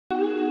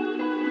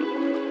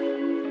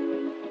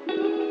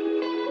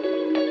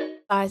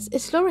Guys,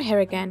 it's Laura here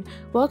again.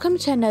 Welcome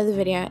to another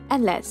video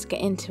and let's get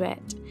into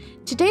it.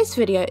 Today's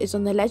video is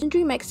on the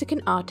legendary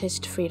Mexican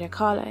artist Frida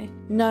Kahlo,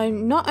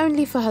 known not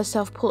only for her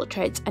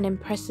self-portraits and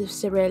impressive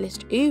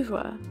surrealist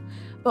oeuvre,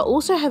 but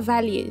also her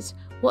values,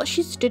 what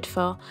she stood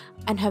for,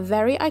 and her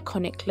very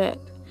iconic look.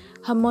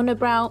 Her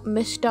monobrow,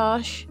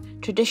 moustache,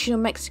 traditional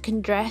Mexican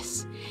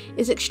dress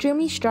is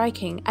extremely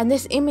striking, and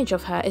this image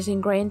of her is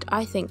ingrained,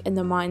 I think, in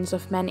the minds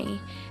of many.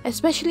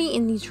 Especially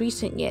in these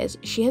recent years,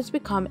 she has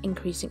become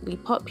increasingly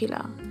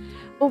popular.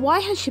 But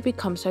why has she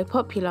become so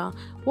popular?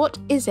 What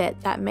is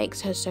it that makes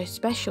her so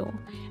special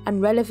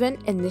and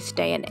relevant in this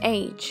day and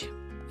age?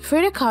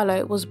 Frida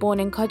Kahlo was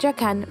born in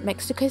Coyoacán,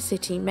 Mexico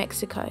City,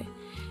 Mexico.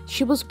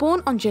 She was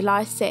born on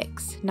July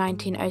 6,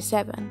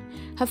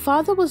 1907. Her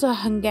father was a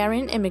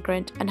Hungarian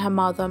immigrant and her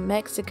mother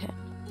Mexican.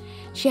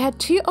 She had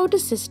two older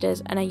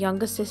sisters and a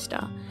younger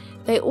sister.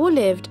 They all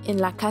lived in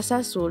La Casa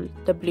Azul,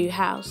 the Blue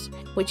House,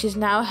 which is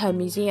now her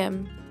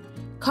museum.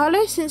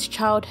 Kahlo, since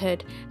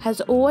childhood,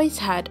 has always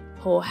had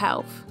poor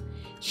health.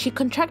 She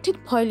contracted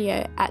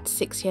polio at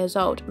 6 years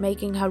old,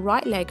 making her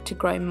right leg to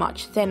grow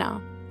much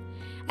thinner.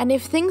 And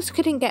if things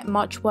couldn't get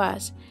much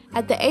worse,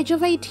 at the age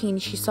of 18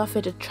 she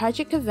suffered a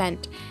tragic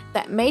event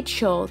that made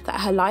sure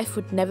that her life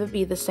would never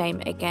be the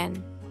same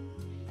again.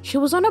 She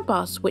was on a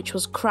bus which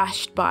was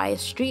crashed by a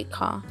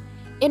streetcar.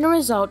 In a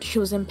result, she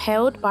was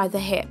impaled by the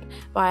hip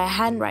by a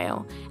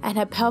handrail and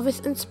her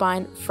pelvis and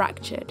spine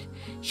fractured.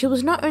 She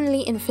was not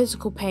only in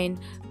physical pain,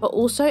 but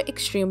also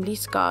extremely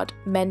scarred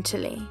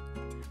mentally.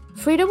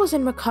 Frida was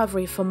in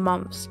recovery for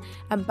months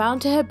and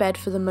bound to her bed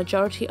for the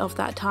majority of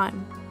that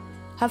time.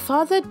 Her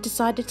father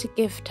decided to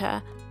gift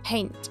her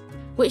paint,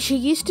 which she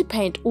used to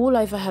paint all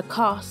over her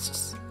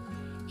casts.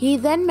 He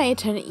then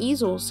made her an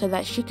easel so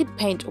that she could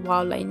paint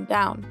while laying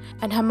down,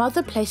 and her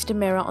mother placed a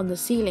mirror on the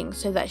ceiling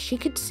so that she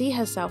could see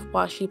herself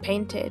while she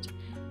painted.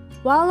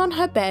 While on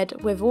her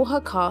bed with all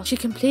her casts, she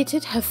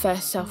completed her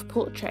first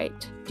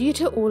self-portrait. Due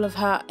to all of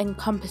her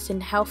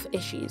encompassing health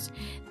issues,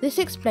 this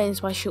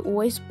explains why she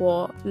always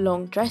wore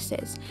long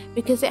dresses,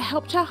 because it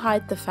helped her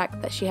hide the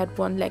fact that she had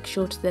one leg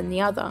shorter than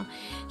the other.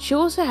 She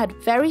also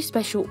had very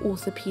special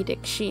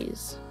orthopedic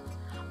shoes.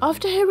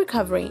 After her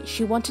recovery,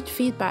 she wanted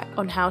feedback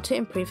on how to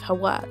improve her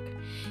work.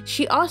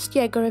 She asked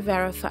Diego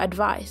Rivera for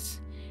advice.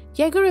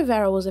 Diego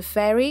Rivera was a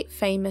very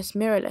famous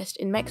muralist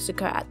in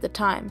Mexico at the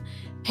time,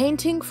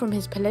 painting from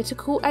his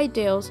political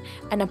ideals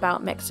and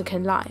about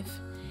Mexican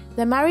life.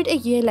 They married a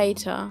year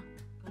later.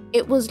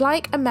 It was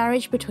like a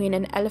marriage between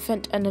an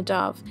elephant and a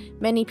dove,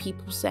 many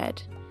people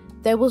said.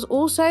 There was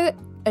also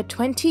a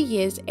 20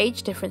 years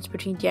age difference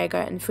between Diego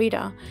and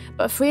Frida,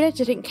 but Frida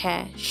didn't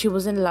care, she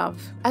was in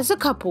love. As a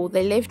couple,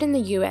 they lived in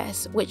the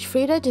US, which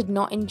Frida did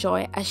not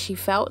enjoy as she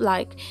felt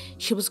like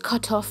she was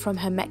cut off from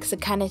her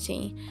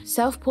Mexicanity.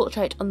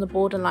 Self-portrait on the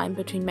borderline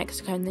between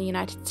Mexico and the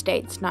United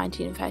States,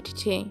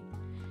 1932.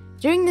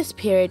 During this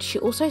period, she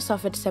also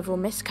suffered several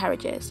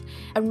miscarriages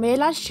and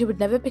realized she would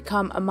never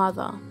become a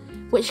mother,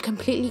 which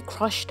completely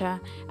crushed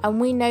her, and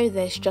we know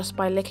this just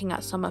by looking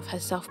at some of her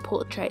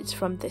self-portraits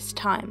from this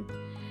time,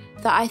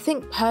 that I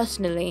think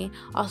personally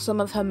are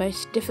some of her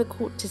most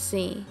difficult to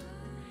see,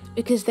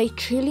 because they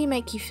truly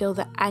make you feel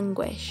the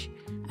anguish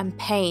and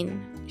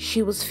pain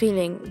she was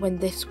feeling when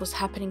this was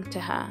happening to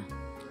her.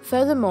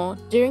 Furthermore,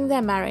 during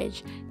their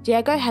marriage,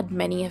 Diego had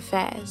many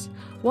affairs,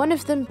 one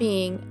of them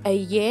being a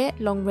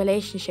year-long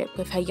relationship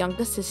with her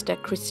younger sister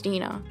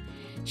Cristina.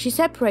 She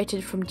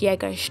separated from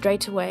Diego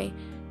straight away,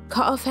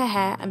 cut off her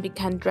hair and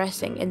began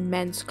dressing in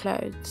men's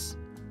clothes.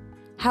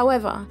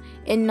 However,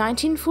 in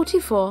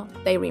 1944,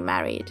 they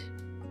remarried.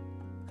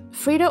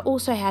 Frida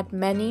also had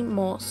many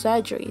more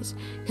surgeries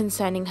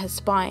concerning her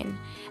spine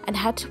and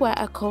had to wear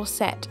a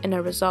corset in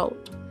a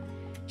result.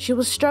 She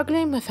was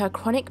struggling with her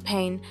chronic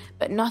pain,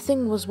 but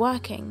nothing was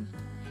working.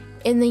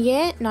 In the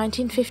year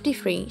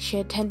 1953, she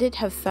attended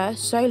her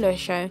first solo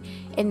show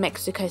in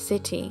Mexico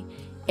City,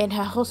 in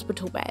her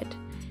hospital bed.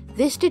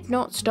 This did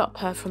not stop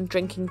her from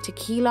drinking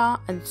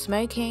tequila and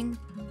smoking.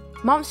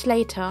 Months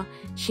later,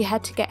 she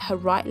had to get her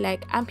right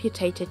leg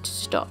amputated to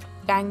stop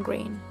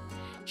gangrene.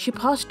 She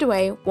passed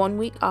away 1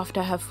 week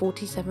after her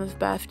 47th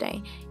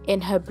birthday in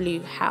her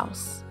Blue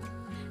House.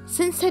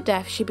 Since her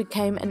death, she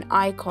became an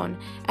icon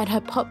and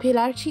her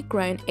popularity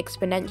grown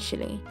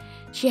exponentially.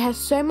 She has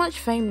so much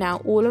fame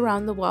now all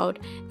around the world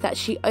that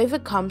she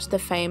overcomes the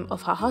fame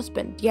of her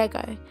husband,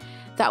 Diego,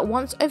 that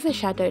once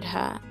overshadowed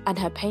her and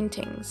her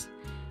paintings.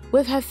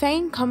 With her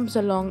fame comes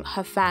along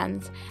her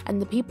fans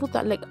and the people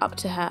that look up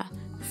to her,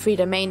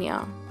 Frida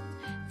Mania.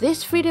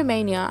 This Frida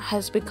Mania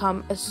has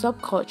become a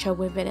subculture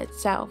within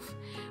itself,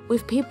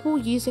 with people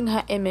using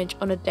her image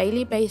on a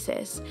daily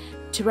basis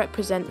to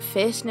represent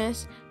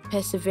fierceness,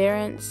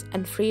 perseverance,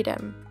 and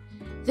freedom.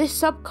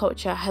 This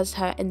subculture has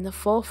her in the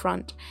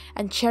forefront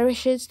and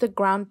cherishes the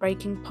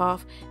groundbreaking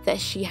path that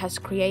she has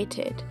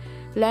created,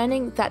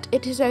 learning that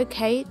it is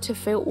okay to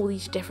feel all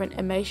these different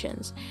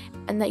emotions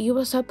and that you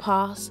will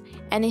surpass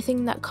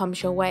anything that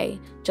comes your way,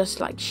 just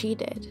like she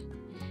did.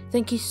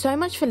 Thank you so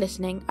much for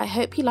listening. I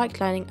hope you liked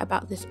learning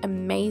about this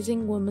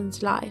amazing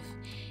woman's life.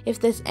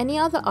 If there's any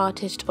other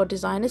artist or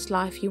designer's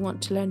life you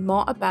want to learn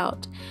more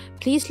about,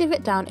 please leave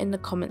it down in the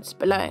comments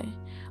below.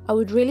 I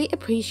would really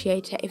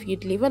appreciate it if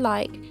you'd leave a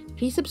like,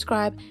 please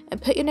subscribe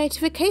and put your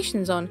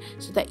notifications on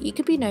so that you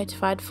could be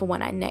notified for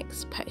when I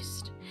next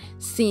post.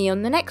 See you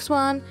on the next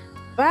one.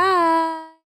 Bye!